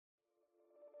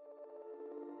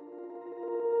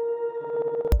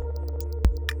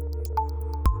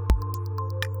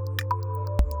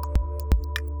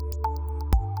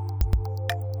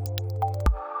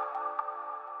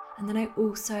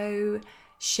also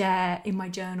share in my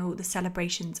journal the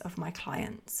celebrations of my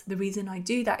clients. The reason I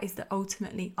do that is that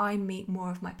ultimately I meet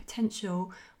more of my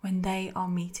potential when they are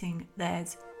meeting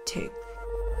theirs too.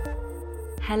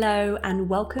 Hello and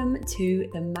welcome to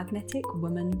the Magnetic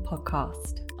Woman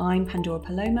podcast. I'm Pandora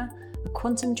Paloma, a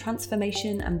quantum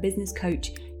transformation and business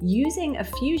coach using a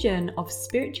fusion of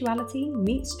spirituality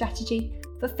meets strategy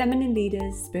for feminine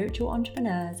leaders, spiritual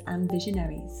entrepreneurs and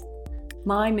visionaries.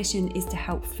 My mission is to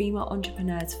help female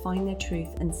entrepreneurs find their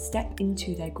truth and step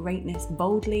into their greatness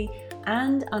boldly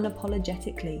and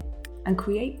unapologetically and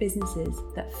create businesses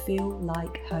that feel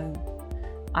like home.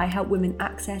 I help women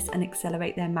access and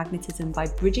accelerate their magnetism by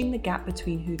bridging the gap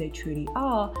between who they truly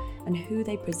are and who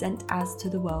they present as to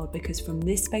the world, because from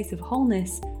this space of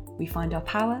wholeness, we find our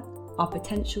power, our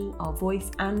potential, our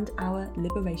voice, and our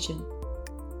liberation.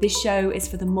 This show is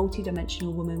for the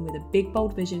multidimensional woman with a big,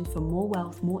 bold vision for more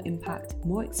wealth, more impact,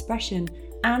 more expression,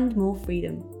 and more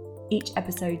freedom. Each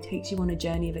episode takes you on a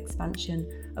journey of expansion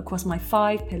across my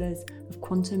 5 pillars of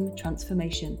quantum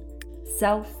transformation: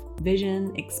 self,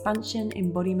 vision, expansion,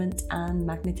 embodiment, and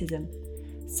magnetism.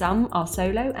 Some are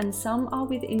solo and some are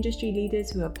with industry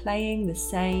leaders who are playing the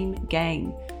same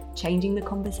game, changing the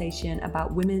conversation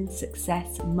about women's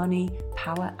success, money,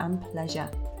 power, and pleasure.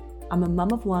 I'm a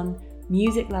mum of one,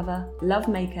 music lover, love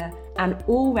maker, and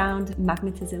all-round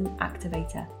magnetism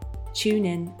activator. Tune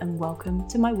in and welcome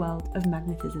to my world of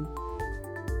magnetism.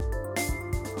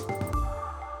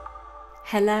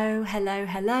 Hello,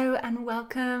 and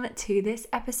welcome to this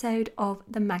episode of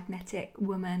the Magnetic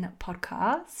Woman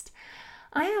podcast.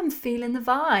 I am feeling the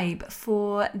vibe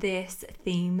for this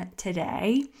theme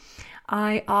today.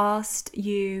 I asked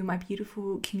you, my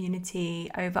beautiful community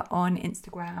over on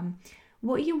Instagram,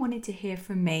 what you wanted to hear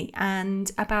from me, and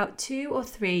about 2 or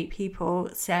 3 people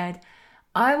said,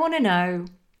 I want to know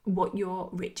what your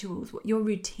rituals, what your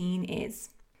routine is.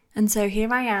 And so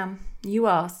here I am, you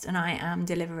asked, and I am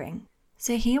delivering.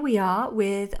 So here we are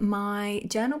with my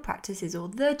journal practices, or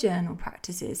the journal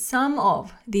practices, some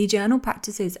of the journal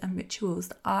practices and rituals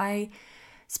that I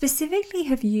specifically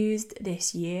have used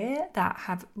this year that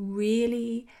have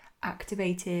really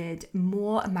activated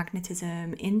more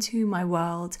magnetism into my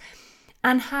world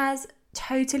and has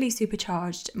totally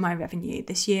supercharged my revenue.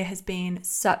 This year has been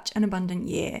such an abundant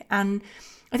year, and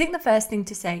I think the first thing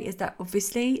to say is that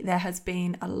obviously there has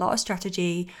been a lot of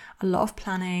strategy, a lot of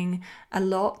planning, a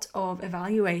lot of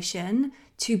evaluation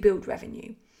to build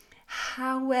revenue.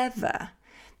 However,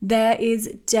 there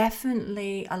is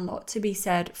definitely a lot to be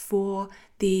said for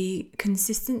the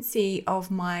consistency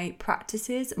of my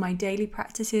practices, my daily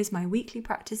practices, my weekly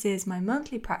practices, my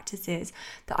monthly practices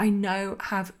that I know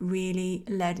have really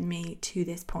led me to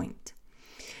this point.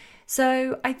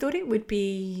 So I thought it would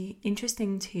be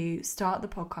interesting to start the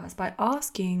podcast by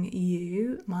asking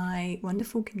you, my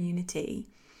wonderful community,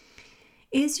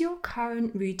 is your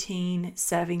current routine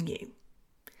serving you?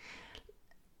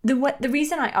 The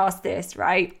reason I ask this,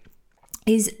 right,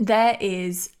 is there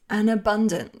is an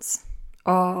abundance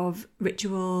of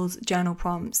rituals, journal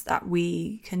prompts that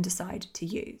we can decide to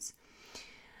use.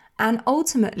 And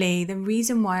ultimately, the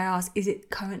reason why I ask, is it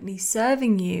currently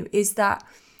serving you, is that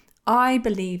I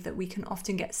believe that we can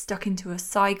often get stuck in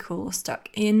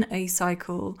a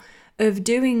cycle of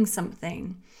doing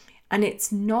something, and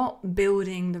it's not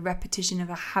building the repetition of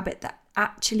a habit that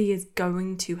actually is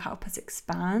going to help us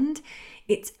expand.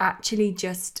 It's actually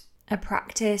just a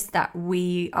practice that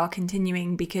we are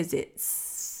continuing because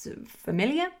it's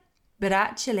familiar, but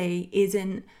actually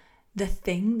isn't the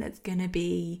thing that's going to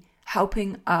be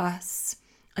helping us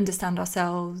understand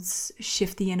ourselves,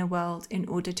 shift the inner world in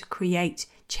order to create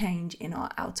change in our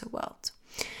outer world.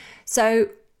 So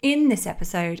in this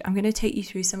episode, I'm going to take you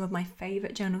through some of my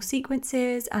favorite journal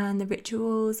sequences and the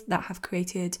rituals that have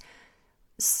created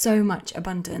so much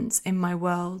abundance in my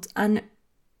world. And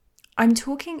I'm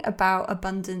talking about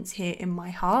abundance here in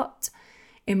my heart,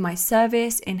 in my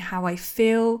service, in how I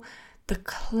feel. The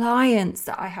clients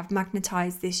that I have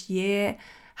magnetized this year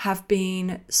have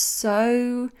been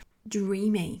so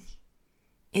dreamy,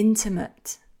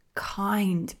 intimate,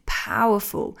 kind,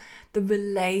 powerful. The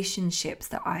relationships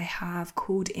that I have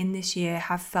called in this year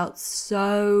have felt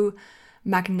so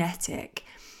magnetic.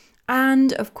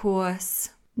 And of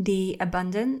course, the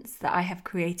abundance that I have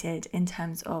created in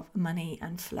terms of money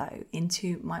and flow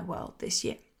into my world this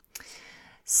year.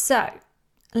 So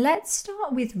let's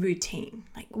start with routine.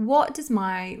 Like, what does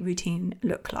my routine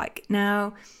look like?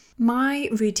 Now, my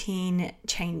routine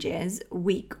changes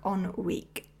week on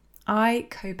week. I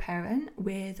co-parent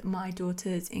with my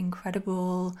daughter's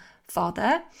incredible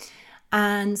father,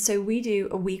 And so we do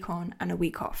a week on and a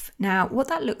week off. Now, what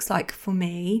that looks like for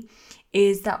me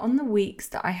is that on the weeks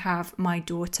that I have my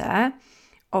daughter,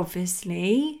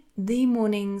 obviously the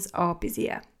mornings are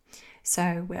busier.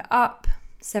 So we're up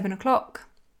 7 o'clock,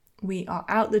 we are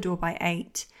out the door by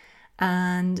 8.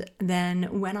 And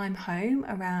then when I'm home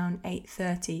around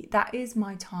 8:30, that is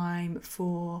my time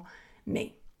for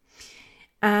me.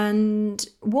 And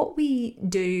what we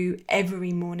do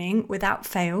every morning without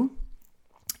fail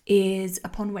is,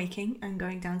 upon waking and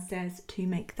going downstairs to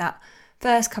make that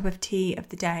first cup of tea of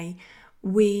the day,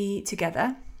 we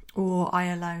together, or I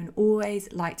alone,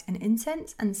 always light an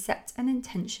incense and set an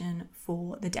intention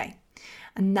for the day.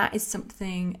 And that is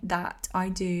something that I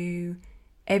do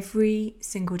every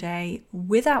single day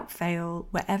without fail,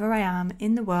 wherever I am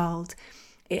in the world.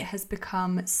 It has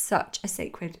become such a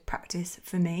sacred practice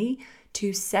for me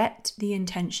to set the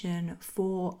intention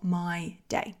for my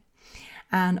day.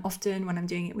 And often when I'm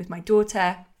doing it with my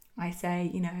daughter, I say,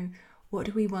 what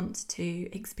do we want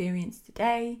to experience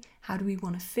today? How do we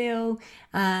want to feel?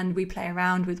 And we play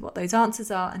around with what those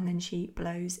answers are, and then she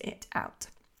blows it out.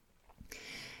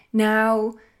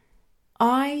 Now,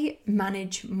 I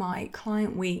manage my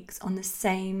client weeks on the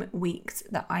same weeks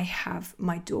that I have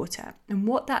my daughter. And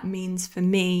what that means for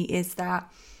me is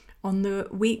that on the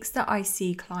weeks that I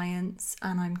see clients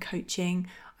and I'm coaching,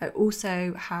 I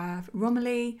also have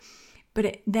Romilly, but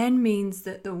it then means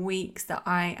that the weeks that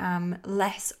I am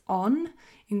less on,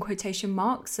 in quotation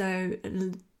marks, so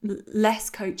less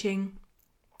coaching,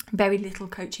 very little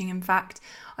coaching in fact,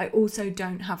 I also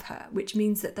don't have her, which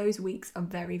means that those weeks are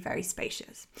very, very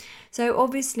spacious. So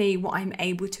obviously what I'm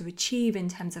able to achieve in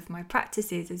terms of my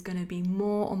practices is going to be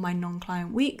more on my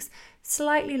non-client weeks,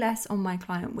 slightly less on my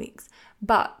client weeks,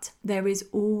 but there is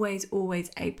always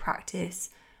a practice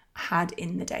had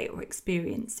in the day or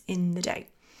experienced in the day.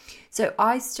 So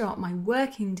I start my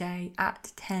working day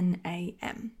at 10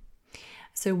 a.m.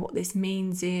 So what this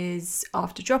means is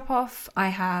after drop off, I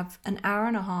have an hour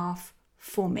and a half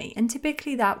for me. And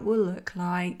typically that will look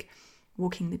like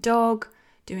walking the dog,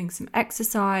 doing some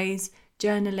exercise,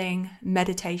 journaling,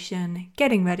 meditation,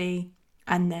 getting ready,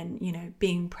 and then,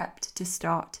 being prepped to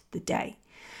start the day.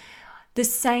 The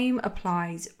same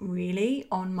applies really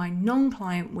on my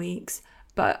non-client weeks,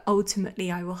 but ultimately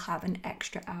I will have an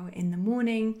extra hour in the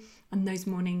morning, and those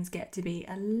mornings get to be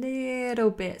a little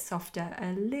bit softer,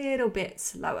 a little bit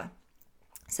slower.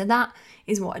 So that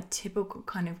is what a typical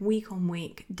kind of week on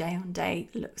week, day on day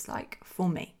looks like for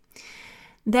me.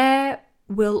 There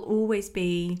will always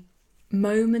be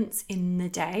moments in the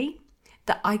day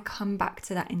that I come back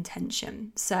to that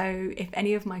intention. So if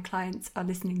any of my clients are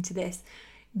listening to this,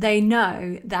 they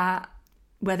know that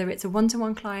whether it's a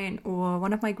one-to-one client or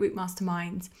one of my group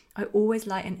masterminds, I always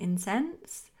light an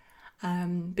incense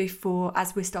before,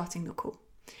 as we're starting the call.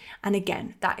 And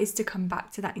again, that is to come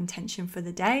back to that intention for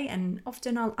the day. And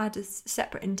often I'll add a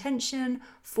separate intention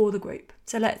for the group.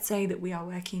 So let's say that we are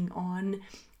working on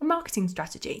a marketing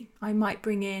strategy. I might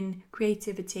bring in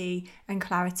creativity and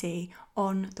clarity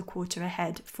on the quarter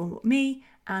ahead for me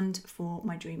and for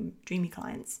my dreamy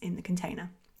clients in the container.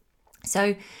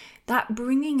 So that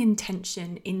bringing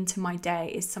intention into my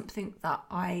day is something that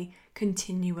I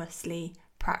continuously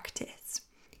practice.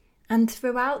 And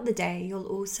throughout the day, you'll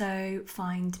also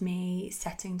find me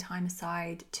setting time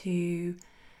aside to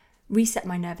reset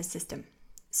my nervous system.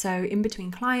 So in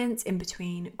between clients, in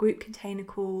between group container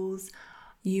calls,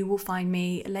 you will find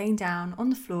me laying down on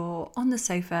the floor, on the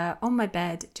sofa, on my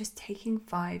bed, just taking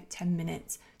 5-10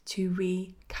 minutes to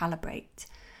recalibrate.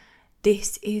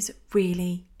 This is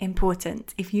really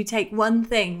important. If you take one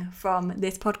thing from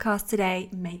this podcast today,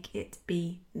 make it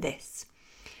be this.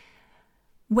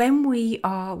 When we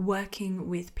are working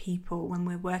with people, when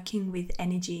we're working with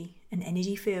energy and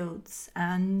energy fields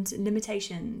and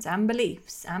limitations and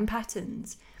beliefs and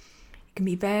patterns, it can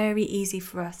be very easy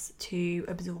for us to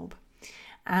absorb.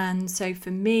 And so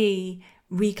for me,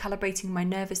 recalibrating my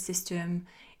nervous system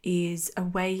is a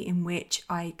way in which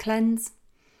I cleanse,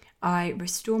 I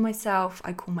restore myself,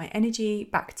 I call my energy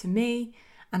back to me,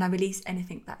 and I release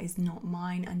anything that is not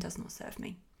mine and does not serve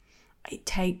me. It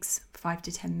takes 5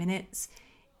 to 10 minutes.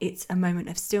 It's a moment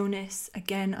of stillness.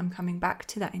 Again, I'm coming back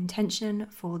to that intention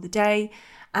for the day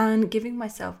and giving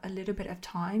myself a little bit of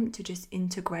time to just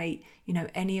integrate,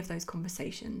 any of those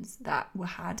conversations that were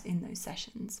had in those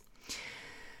sessions.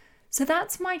 So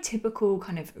that's my typical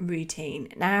kind of routine.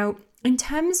 Now, in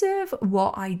terms of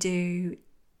what I do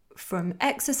from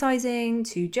exercising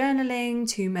to journaling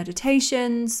to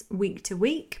meditations week to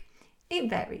week, it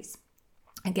varies.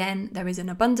 Again, there is an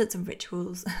abundance of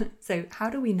rituals. So how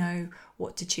do we know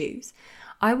what to choose?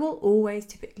 I will always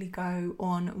typically go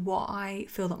on what I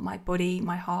feel that my body,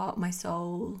 my heart, my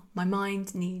soul, my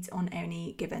mind needs on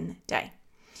any given day.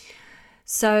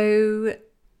 So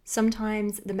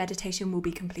sometimes the meditation will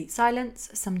be complete silence.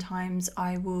 Sometimes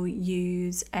I will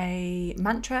use a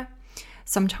mantra.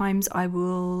 Sometimes I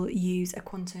will use a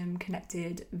quantum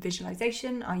connected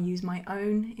visualization. I use my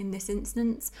own in this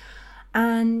instance.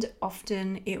 And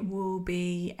often it will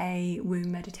be a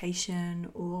womb meditation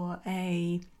or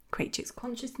a creatrix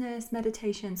consciousness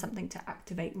meditation, something to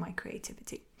activate my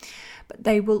creativity. But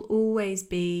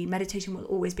meditation will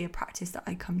always be a practice that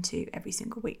I come to every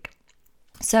single week.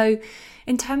 So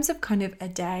in terms of kind of a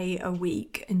day, a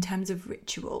week, in terms of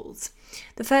rituals,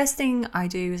 the first thing I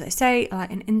do, as I say, I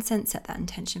light an incense, set that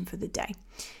intention for the day.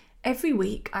 Every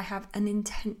week I have an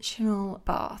intentional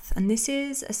bath, and this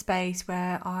is a space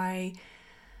where I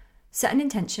set an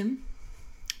intention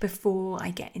before I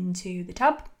get into the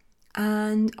tub,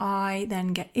 and I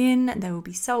then get in. There will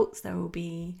be salts, there will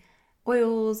be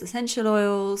oils, essential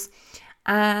oils,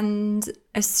 and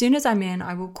as soon as I'm in,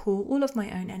 I will call all of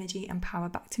my own energy and power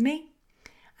back to me,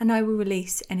 and I will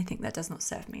release anything that does not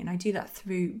serve me. And I do that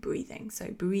through breathing. So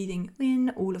breathing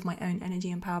in all of my own energy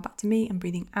and power back to me, and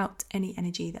breathing out any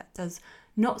energy that does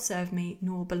not serve me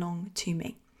nor belong to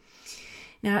me.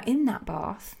 Now in that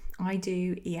bath, I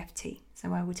do EFT.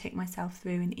 So I will take myself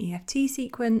through an EFT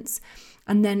sequence,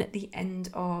 and then at the end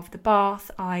of the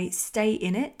bath, I stay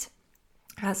in it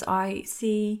as I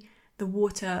see the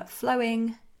water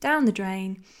flowing down the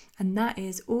drain, and that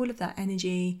is all of that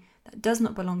energy that does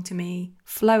not belong to me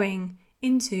flowing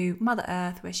into Mother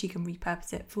Earth, where she can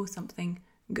repurpose it for something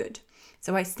good.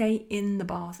 So I stay in the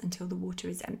bath until the water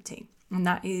is empty, and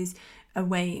that is a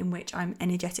way in which I'm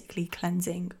energetically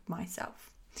cleansing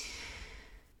myself.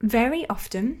 Very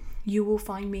often you will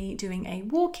find me doing a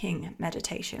walking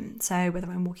meditation. So whether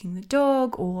I'm walking the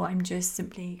dog or I'm just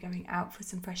simply going out for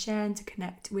some fresh air and to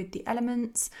connect with the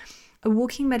elements, a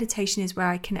walking meditation is where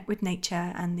I connect with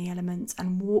nature and the elements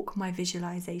and walk my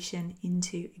visualization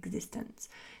into existence.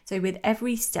 So with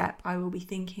every step, I will be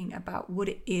thinking about what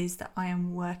it is that I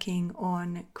am working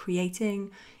on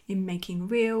creating, in making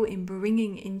real, in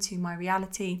bringing into my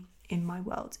reality, in my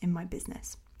world, in my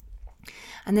business.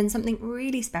 And then something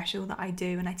really special that I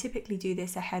do, and I typically do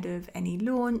this ahead of any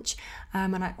launch,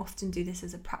 and I often do this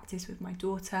as a practice with my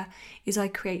daughter, is I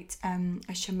create a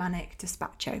shamanic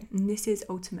despacho. And this is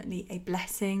ultimately a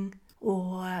blessing,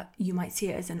 or you might see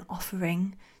it as an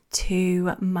offering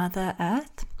to Mother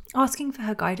Earth, asking for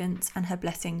her guidance and her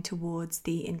blessing towards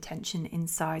the intention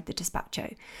inside the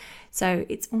despacho. So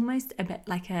it's almost a bit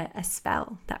like a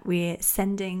spell that we're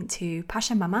sending to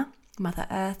Pachamama, Mother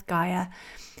Earth, Gaia,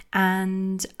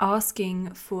 and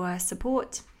asking for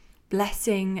support,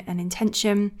 blessing and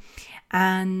intention,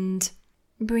 and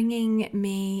bringing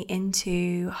me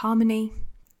into harmony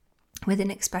with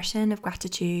an expression of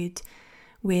gratitude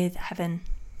with heaven,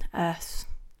 earth,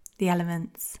 the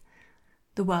elements,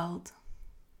 the world,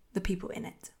 the people in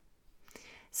it.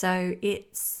 So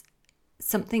it's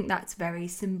something that's very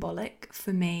symbolic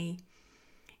for me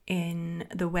in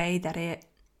the way that it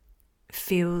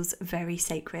feels very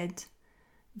sacred,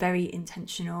 very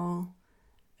intentional,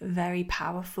 very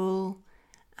powerful,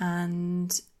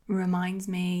 and reminds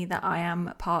me that I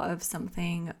am part of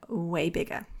something way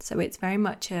bigger. So it's very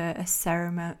much a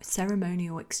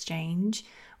ceremonial exchange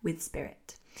with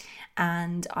spirit.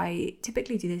 And I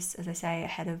typically do this, as I say,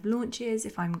 ahead of launches.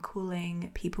 If I'm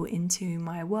calling people into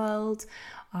my world,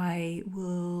 I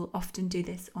will often do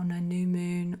this on a new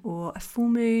moon or a full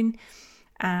moon.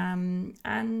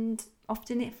 And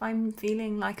often if I'm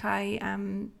feeling like I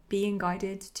am being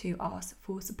guided to ask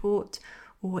for support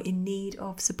or in need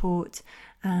of support,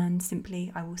 and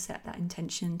simply I will set that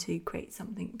intention to create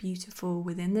something beautiful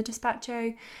within the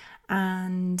despacho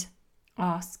and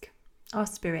ask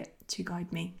spirit to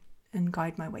guide me and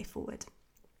guide my way forward.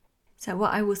 So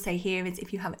what I will say here is,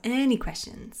 if you have any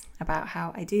questions about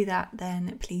how I do that,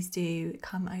 then please do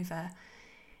come over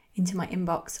into my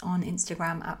inbox on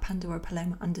Instagram at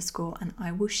 @PandoraPaloma_, and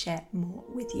I will share more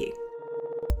with you.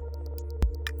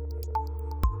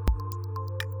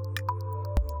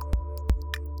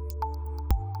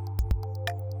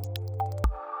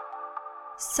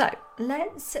 So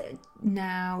let's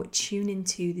now tune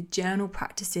into the journal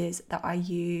practices that I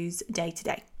use day to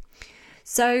day.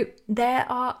 So there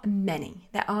are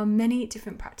many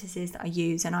different practices that I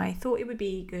use, and I thought it would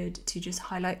be good to just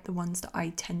highlight the ones that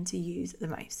I tend to use the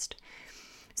most.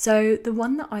 So the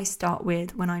one that I start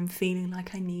with when I'm feeling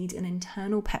like I need an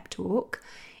internal pep talk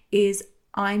is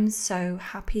I'm so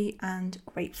happy and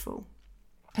grateful.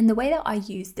 And the way that I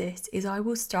use this is I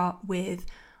will start with,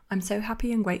 I'm so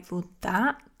happy and grateful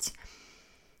that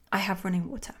I have running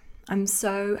water. I'm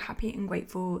so happy and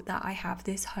grateful that I have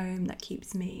this home that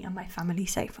keeps me and my family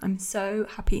safe. I'm so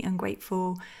happy and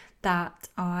grateful that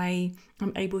I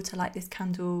am able to light this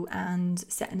candle and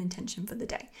set an intention for the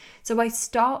day. So I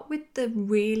start with the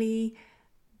really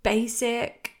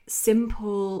basic,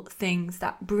 simple things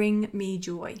that bring me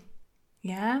joy.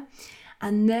 Yeah.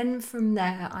 And then from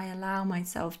there, I allow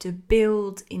myself to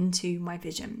build into my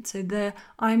vision. So the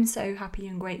I'm so happy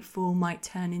and grateful might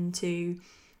turn into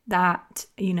that,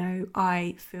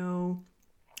 I feel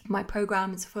my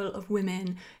program is full of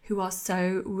women who are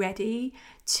so ready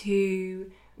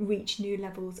to reach new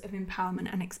levels of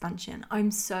empowerment and expansion.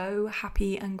 I'm so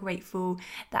happy and grateful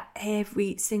that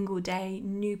every single day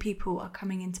new people are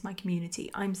coming into my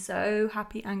community. I'm so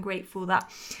happy and grateful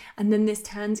that, and then this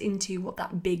turns into what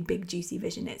that big juicy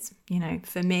vision is.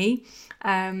 For me,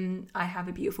 I have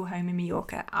a beautiful home in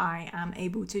Mallorca. I am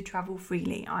able to travel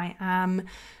freely. I'm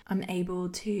able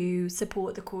to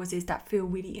support the causes that feel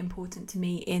really important to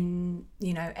me in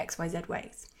XYZ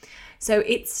ways. So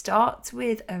it starts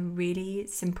with a really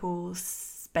simple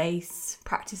space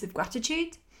practice of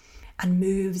gratitude and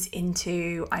moves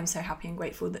into I'm so happy and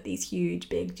grateful that these huge,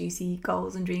 big, juicy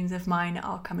goals and dreams of mine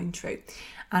are coming true.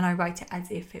 And I write it as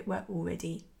if it were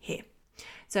already here.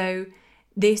 So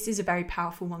this is a very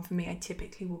powerful one for me. I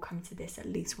typically will come to this at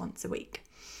least once a week.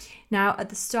 Now, at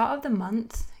the start of the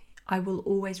month, I will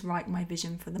always write my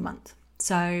vision for the month.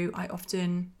 So I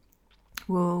often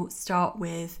will start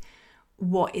with,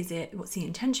 what is it? What's the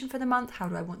intention for the month? How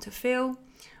do I want to feel?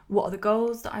 What are the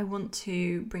goals that I want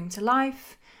to bring to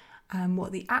life? What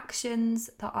are the actions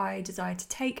that I desire to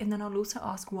take? And then I'll also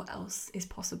ask what else is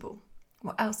possible?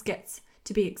 What else gets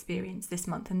to be experienced this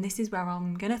month? And this is where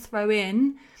I'm going to throw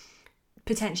in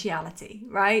potentiality,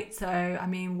 right? So,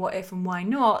 what if and why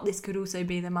not? This could also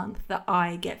be the month that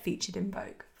I get featured in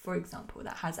Vogue, for example.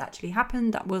 That has actually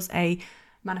happened. That was a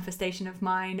manifestation of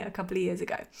mine a couple of years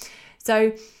ago.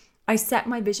 So I set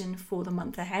my vision for the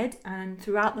month ahead, and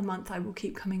throughout the month I will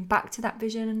keep coming back to that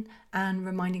vision and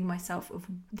reminding myself of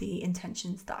the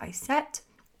intentions that I set.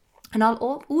 And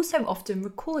I'll also often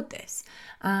record this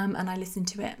and I listen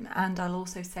to it, and I'll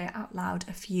also say it out loud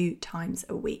a few times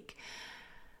a week.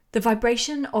 The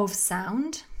vibration of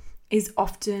sound is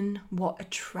often what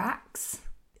attracts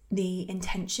the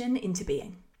intention into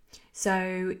being.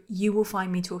 So you will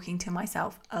find me talking to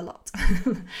myself a lot,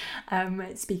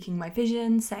 speaking my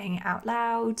vision, saying it out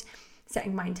loud,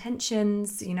 setting my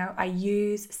intentions. I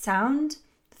use sound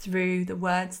through the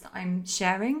words that I'm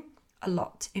sharing a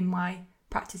lot in my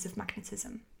practice of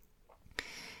magnetism.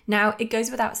 Now, it goes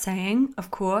without saying,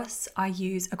 of course, I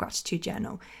use a gratitude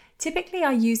journal. Typically,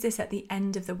 I use this at the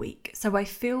end of the week. So I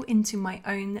feel into my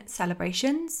own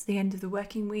celebrations, the end of the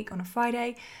working week on a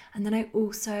Friday, and then I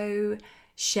also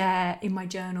share in my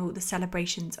journal the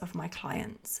celebrations of my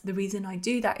clients. The reason I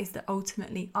do that is that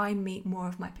ultimately I meet more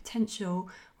of my potential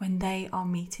when they are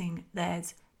meeting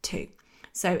theirs too.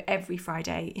 So every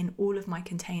Friday in all of my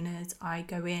containers, I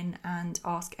go in and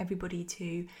ask everybody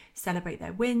to celebrate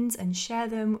their wins and share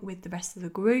them with the rest of the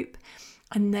group.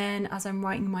 And then as I'm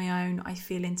writing my own, I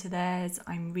feel into theirs,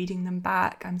 I'm reading them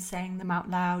back, I'm saying them out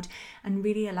loud, and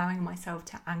really allowing myself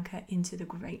to anchor into the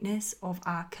greatness of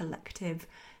our collective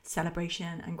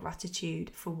celebration and gratitude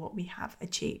for what we have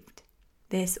achieved.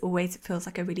 This always feels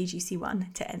like a really juicy one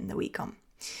to end the week on.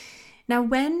 Now,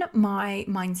 when my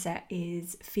mindset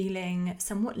is feeling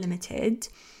somewhat limited,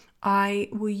 I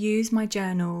will use my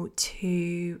journal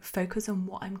to focus on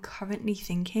what I'm currently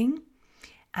thinking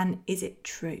and is it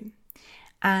true?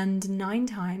 And 9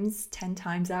 times, 10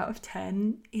 times out of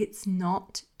 10, it's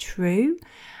not true.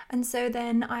 And so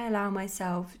then I allow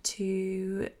myself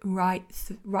to write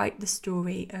the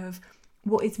story of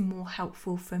what is more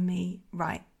helpful for me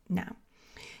right now.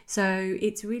 So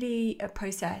it's really a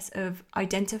process of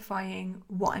identifying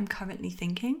what I'm currently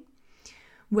thinking,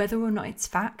 whether or not it's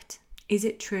fact, is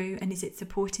it true, and is it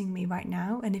supporting me right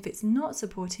now? And if it's not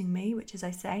supporting me, which as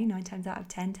I say, 9 times out of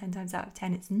 10, 10 times out of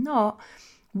 10, it's not,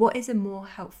 what is a more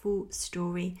helpful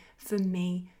story for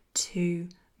me to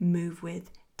move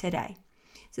with today?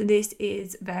 So this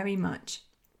is very much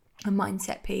a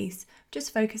mindset piece,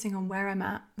 just focusing on where I'm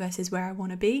at versus where I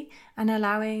want to be, and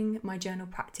allowing my journal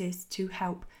practice to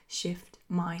help shift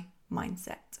my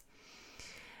mindset.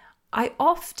 I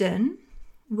often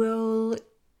will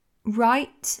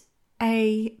write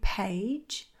a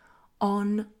page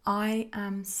on I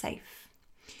am safe.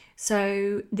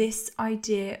 So this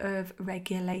idea of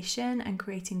regulation and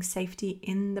creating safety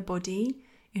in the body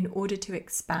in order to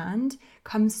expand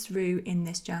comes through in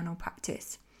this journal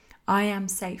practice. I am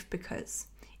safe because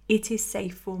it is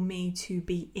safe for me to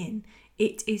be in.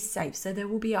 It is safe. So there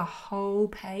will be a whole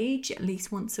page at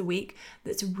least once a week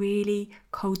that's really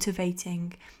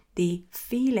cultivating the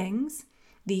feelings,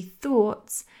 the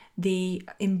thoughts, the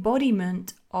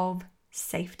embodiment of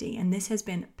safety. And this has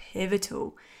been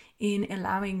pivotal in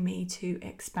allowing me to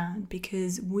expand,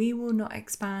 because we will not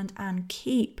expand and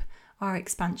keep our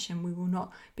expansion. We will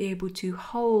not be able to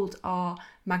hold our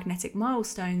magnetic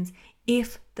milestones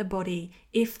if the body,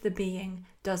 if the being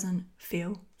doesn't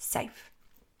feel safe.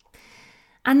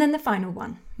 And then the final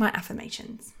one, my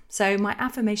affirmations. So my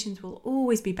affirmations will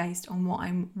always be based on what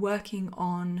I'm working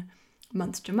on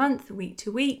month to month, week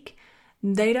to week.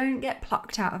 They don't get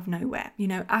plucked out of nowhere.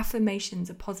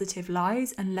 Affirmations are positive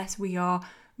lies unless we are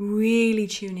really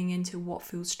tuning into what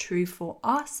feels true for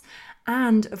us.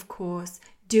 And of course,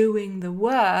 doing the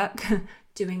work,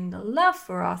 doing the love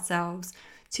for ourselves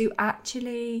to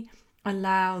actually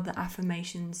allow the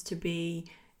affirmations to be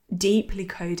deeply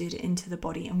coded into the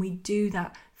body. And we do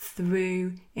that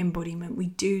through embodiment. We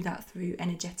do that through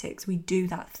energetics. We do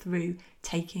that through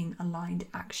taking aligned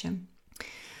action.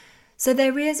 So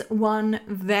there is one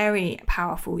very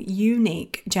powerful,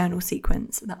 unique journal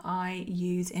sequence that I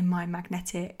use in my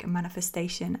magnetic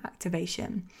manifestation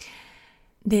activation.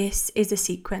 This is a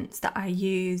sequence that I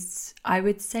use, I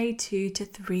would say 2 to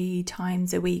 3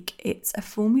 times a week. It's a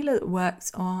formula that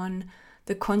works on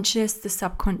the conscious, the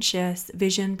subconscious,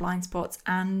 vision, blind spots,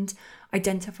 and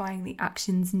identifying the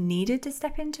actions needed to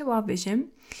step into our vision.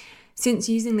 Since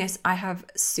using this, I have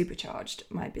supercharged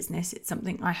my business. It's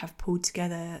something I have pulled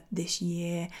together this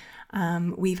year.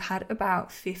 We've had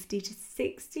about 50 to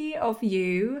 60 of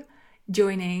you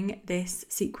joining this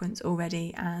sequence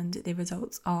already, and the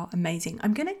results are amazing.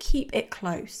 I'm going to keep it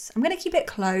close.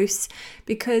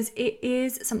 Because it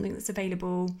is something that's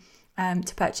available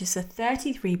to purchase for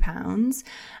 £33,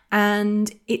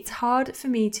 and it's hard for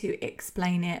me to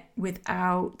explain it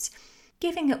without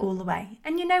giving it all away.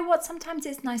 And you know what? Sometimes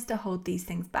it's nice to hold these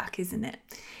things back, isn't it?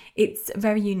 It's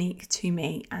very unique to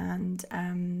me, and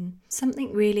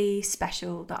something really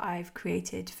special that I've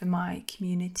created for my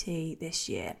community this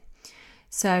year.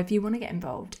 So if you want to get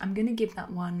involved, I'm going to give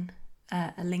that one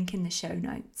a link in the show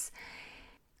notes.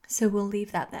 So we'll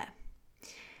leave that there.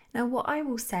 Now, what I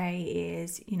will say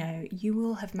is, you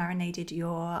will have marinated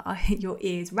your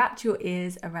ears, wrapped your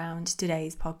ears around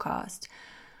today's podcast.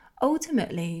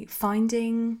 Ultimately,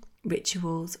 finding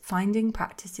rituals, finding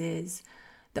practices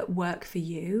that work for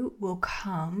you will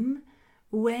come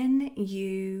when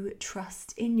you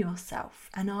trust in yourself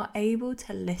and are able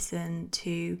to listen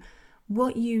to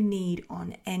what you need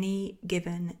on any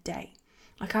given day.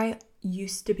 Like, I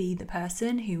used to be the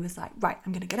person who was like, right,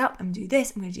 I'm going to get up, I'm going to do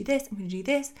this, I'm going to do this, I'm going to do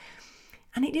this.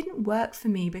 And it didn't work for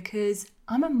me because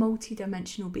I'm a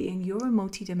multidimensional being. You're a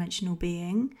multidimensional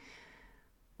being.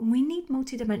 We need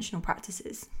multidimensional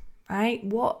practices, right?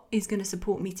 What is going to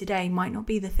support me today might not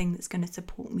be the thing that's going to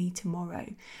support me tomorrow.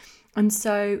 And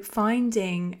so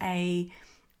finding a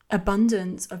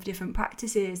abundance of different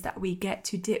practices that we get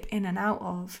to dip in and out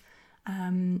of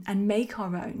and make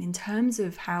our own in terms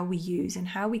of how we use and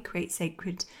how we create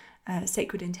sacred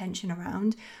intention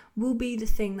around will be the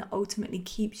thing that ultimately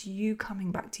keeps you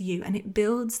coming back to you. And it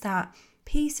builds that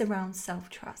peace around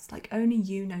self-trust, like only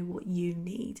you know what you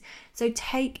need. So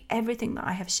take everything that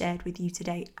I have shared with you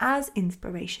today as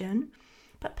inspiration,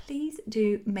 but please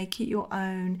do make it your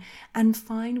own and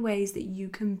find ways that you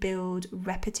can build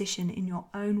repetition in your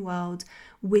own world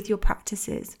with your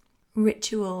practices.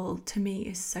 Ritual to me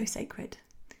is so sacred,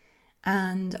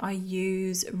 and I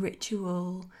use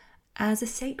ritual as a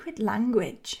sacred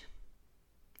language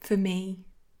for me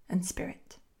and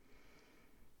spirit.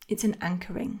 It's an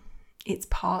anchoring. It's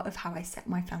part of how I set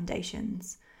my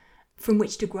foundations from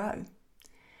which to grow.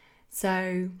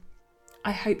 So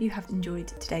I hope you have enjoyed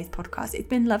today's podcast. It's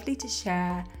been lovely to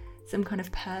share some kind of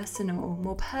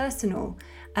more personal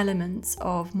elements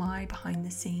of my behind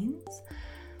the scenes.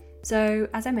 So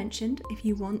as I mentioned, if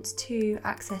you want to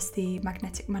access the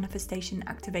magnetic manifestation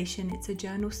activation, it's a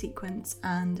journal sequence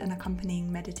and an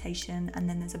accompanying meditation, and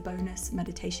then there's a bonus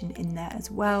meditation in there as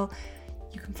well.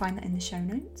 You can find that in the show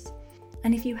notes.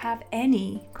 And if you have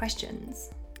any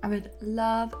questions, I would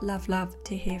love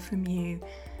to hear from you.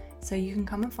 So you can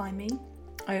come and find me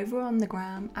over on the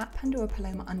gram at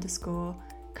 @PandoraPaloma_.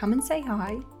 Come and say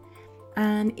hi.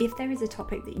 And if there is a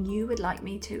topic that you would like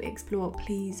me to explore,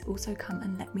 please also come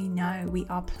and let me know. We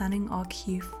are planning our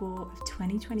Q4 of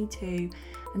 2022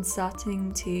 and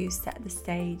starting to set the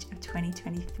stage of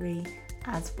 2023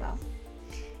 as well.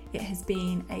 It has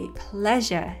been a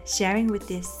pleasure sharing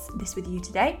this with you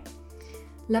today.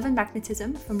 Love and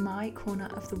magnetism from my corner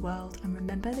of the world, and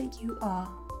remember that you are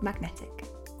magnetic.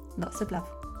 Lots of love.